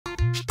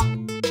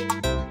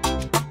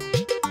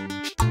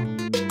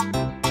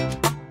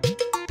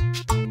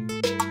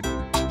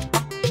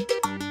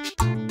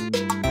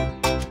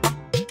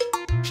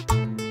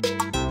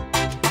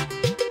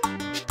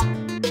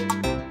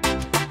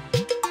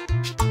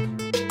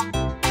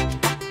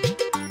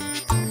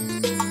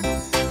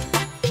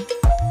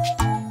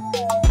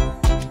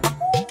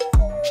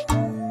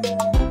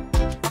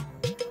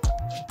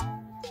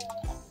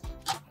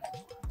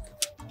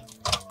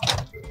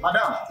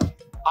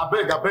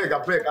beg.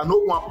 I no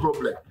one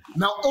problem.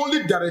 Now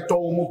only Dir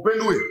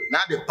Omobenue. Now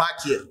the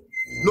park here.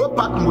 No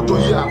park motor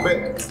here, I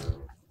beg.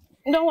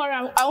 Don't worry,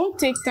 I won't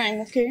take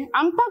time, okay?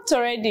 I'm packed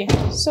already,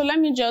 so let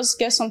me just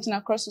get something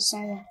across to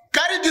someone.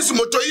 Carry this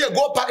motor here,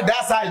 go park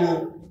that side,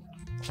 oh.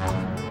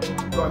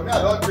 God, me,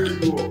 I don't tell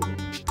you.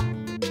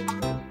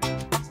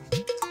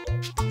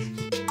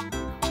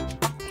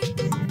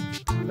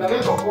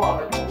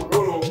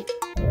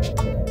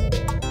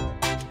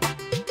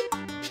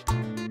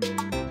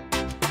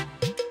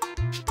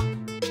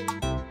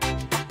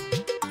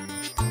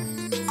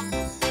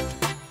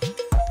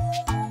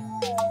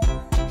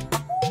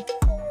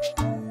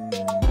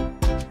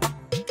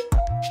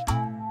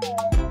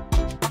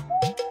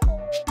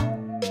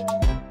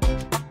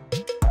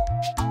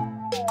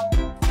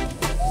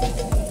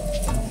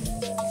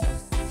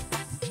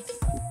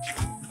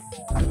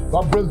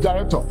 God bless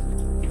director.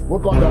 We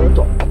call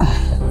director.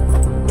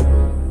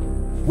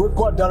 We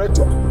call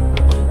director.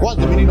 What's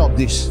the meaning of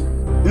this?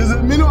 It's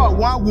the meaning of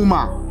one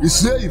woman. He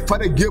say if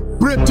father give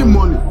pretty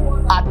money,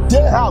 I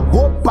tell her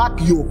go park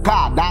your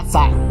car that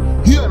side.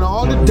 Here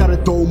now only Dir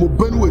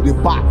Omobenue with the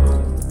park.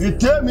 He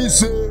tell me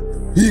say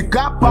he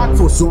can't park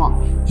for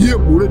someone. Here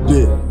put it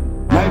there.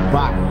 Like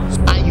back.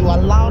 And you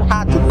allowed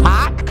her to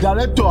park?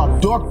 Director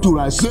talk to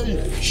her. I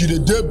say she the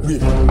debris.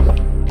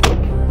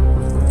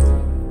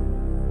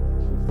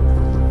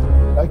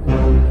 Thank you.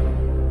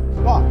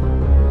 What?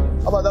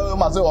 How about that?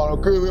 I say, "Oh,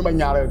 okay, we may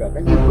not have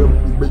can you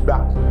bring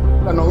back?"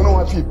 And no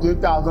one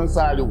 15,000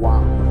 side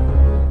one.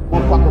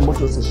 One pack of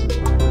motor session.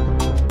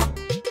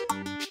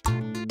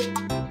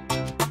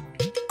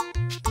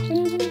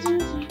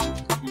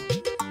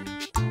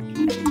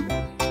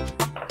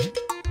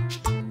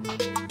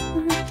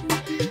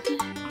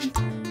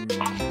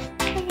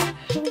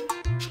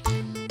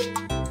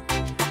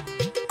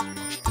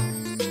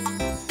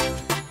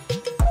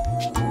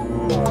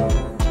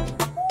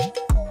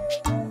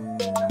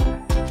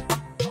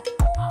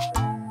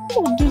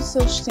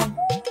 Such thing.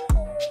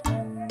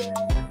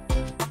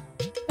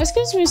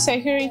 Excuse me,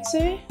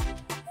 security.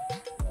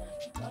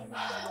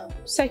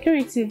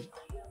 Security.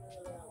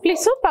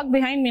 Please, who park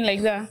behind me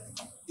like that?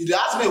 You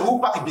ask me who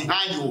park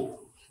behind you.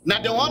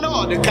 Now the owner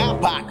of the car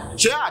park.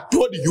 Sure, I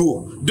told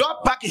you.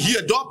 Don't park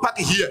here. Don't park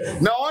here.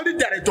 Now only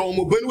Dir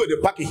Omobenue with the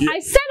park here. I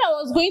said I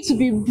was going to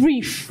be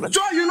brief.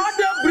 So you're not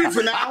there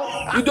brief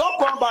now. You don't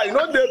come by. You're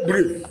not there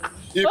brief.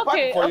 You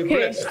Okay. Your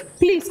place.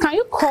 Please, can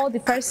you call the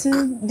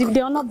person,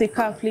 the owner of the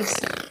car, please?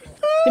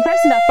 The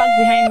person that parked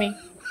behind me.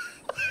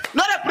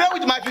 Not a play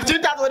with my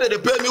 15,000 whether they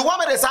pay me. One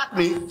minute they sack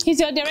me. He's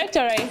your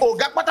director, right? Oh,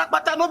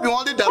 pata, no be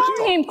only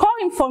director. Call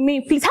him for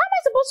me, please. How am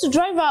I supposed to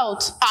drive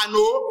out? I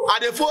know.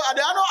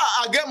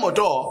 I get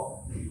motor.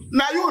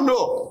 Now you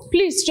know.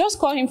 Please, just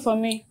call him for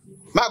me.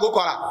 May I go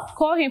call her?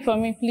 Call him for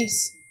me,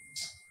 please.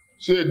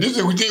 See, this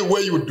is the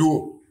way you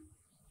do.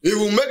 If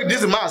you make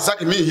this man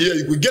sack me here,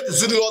 you will get a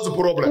serious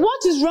problem.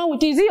 What is wrong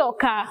with you? Is it your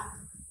car?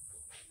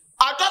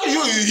 I thought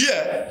you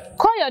here.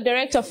 Call your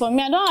director for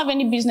me. I don't have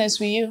any business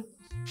with you.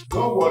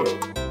 Don't worry.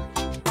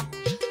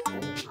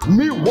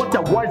 Me, what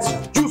a white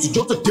juice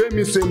just to tell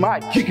me, say, my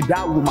kick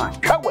that woman.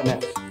 Come on.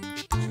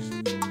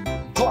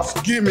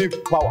 Just give me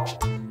power.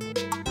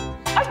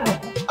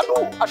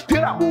 I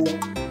tell you.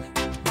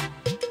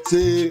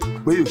 Say,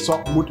 when you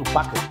saw motor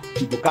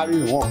packet, you go carry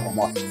the one come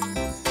on.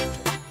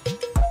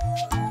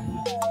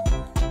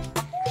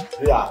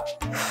 Yeah.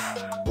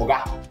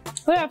 Oga.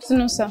 Good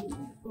afternoon, sir.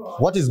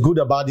 What is good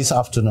about this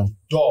afternoon?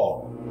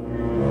 Door.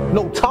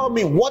 No, tell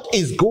me what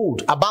is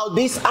good about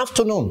this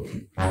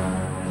afternoon.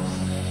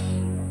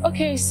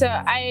 Okay,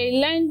 sir. I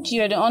learned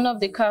you're the owner of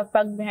the car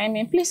parked behind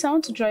me. Please, I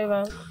want to drive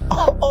out.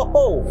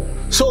 Oh.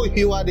 So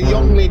you are the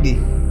young lady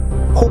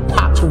who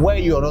parked where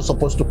you are not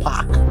supposed to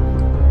park.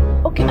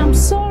 Okay, I'm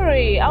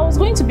sorry. I was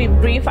going to be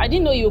brief. I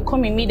didn't know you would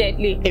come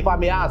immediately. If I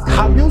may ask,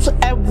 have you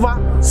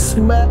ever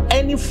smelled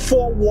any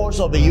 4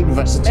 walls of the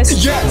university?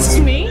 Excuse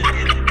me?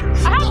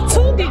 I have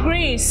 2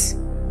 degrees.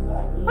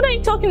 What are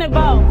you talking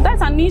about?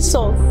 That's an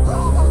insult.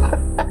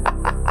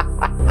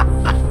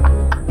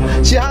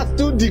 She has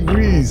 2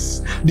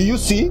 degrees. Do you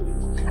see?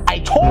 I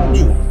told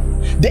you,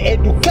 the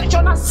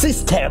educational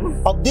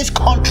system of this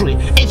country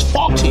is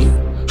faulty.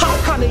 How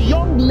can a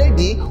young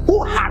lady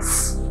who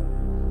has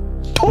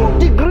 2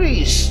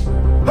 degrees?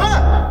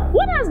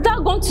 What has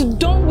that got to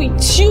do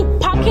with you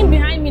parking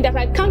behind me that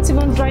I can't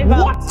even drive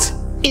out? What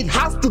it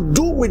has to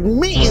do with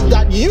me is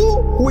that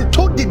you with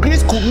 2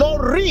 degrees could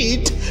not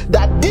read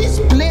that this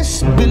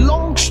place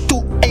belongs to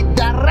a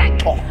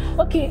director.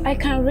 Okay, I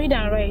can read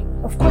and write.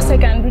 Of course I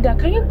can read that.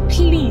 Can you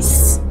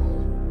please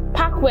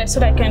park where so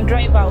that I can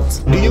drive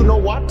out? Do you know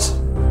what?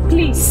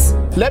 Please.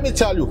 Let me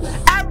tell you,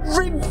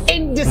 every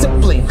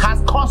indiscipline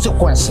has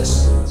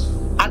consequences.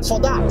 And for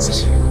that,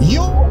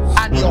 you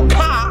and your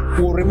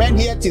car will remain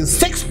here till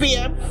 6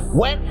 p.m.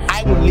 when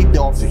I will leave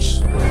the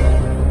office.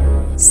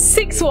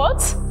 6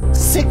 what?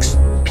 6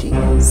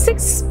 p.m.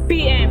 6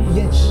 p.m.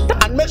 Yes.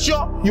 And make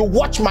sure you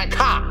watch my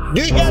car.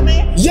 Do you hear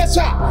me? Yes,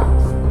 sir.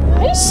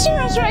 Are you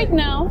serious right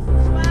now?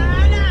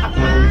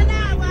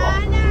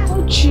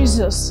 Oh,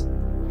 Jesus.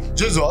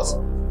 Jesus?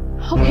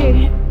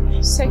 Okay,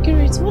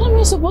 security, what am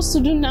I supposed to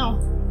do now?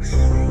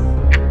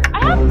 I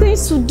have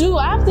things to do.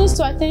 I have things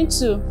to attend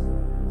to.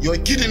 Your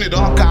kidney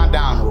don't calm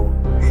down, oh.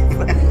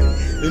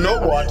 You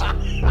know what?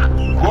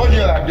 Go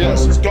here like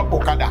this. Stop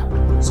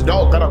Okada. Sit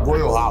down, Okada, go to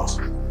your house.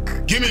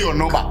 Give me your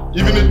number.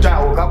 Even if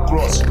I will get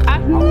cross.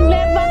 I've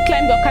never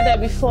climbed Okada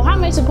before. How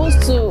am I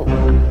supposed to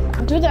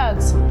do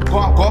that?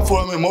 Come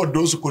follow me more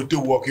those who could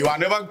work. You are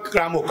never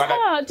climb Okada.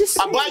 I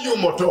buy you a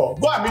motor.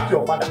 Go and meet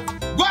your father.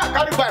 Go and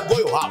carry by go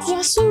your house. You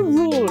are so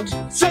rude.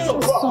 Say so.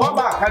 Go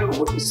back carry your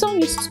motor. The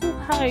song is too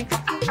high.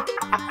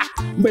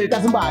 But it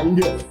doesn't buy in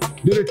there.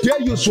 They will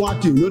tell you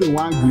something, you know the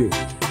one grade.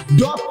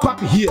 Don't park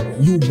here.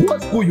 You go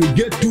to school, you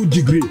get 2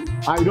 degrees.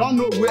 I don't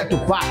know where to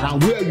park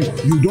and where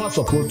you don't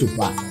supposed to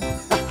park.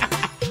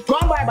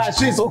 Come by my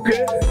streets,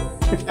 okay?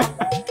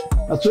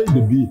 That's what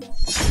it be.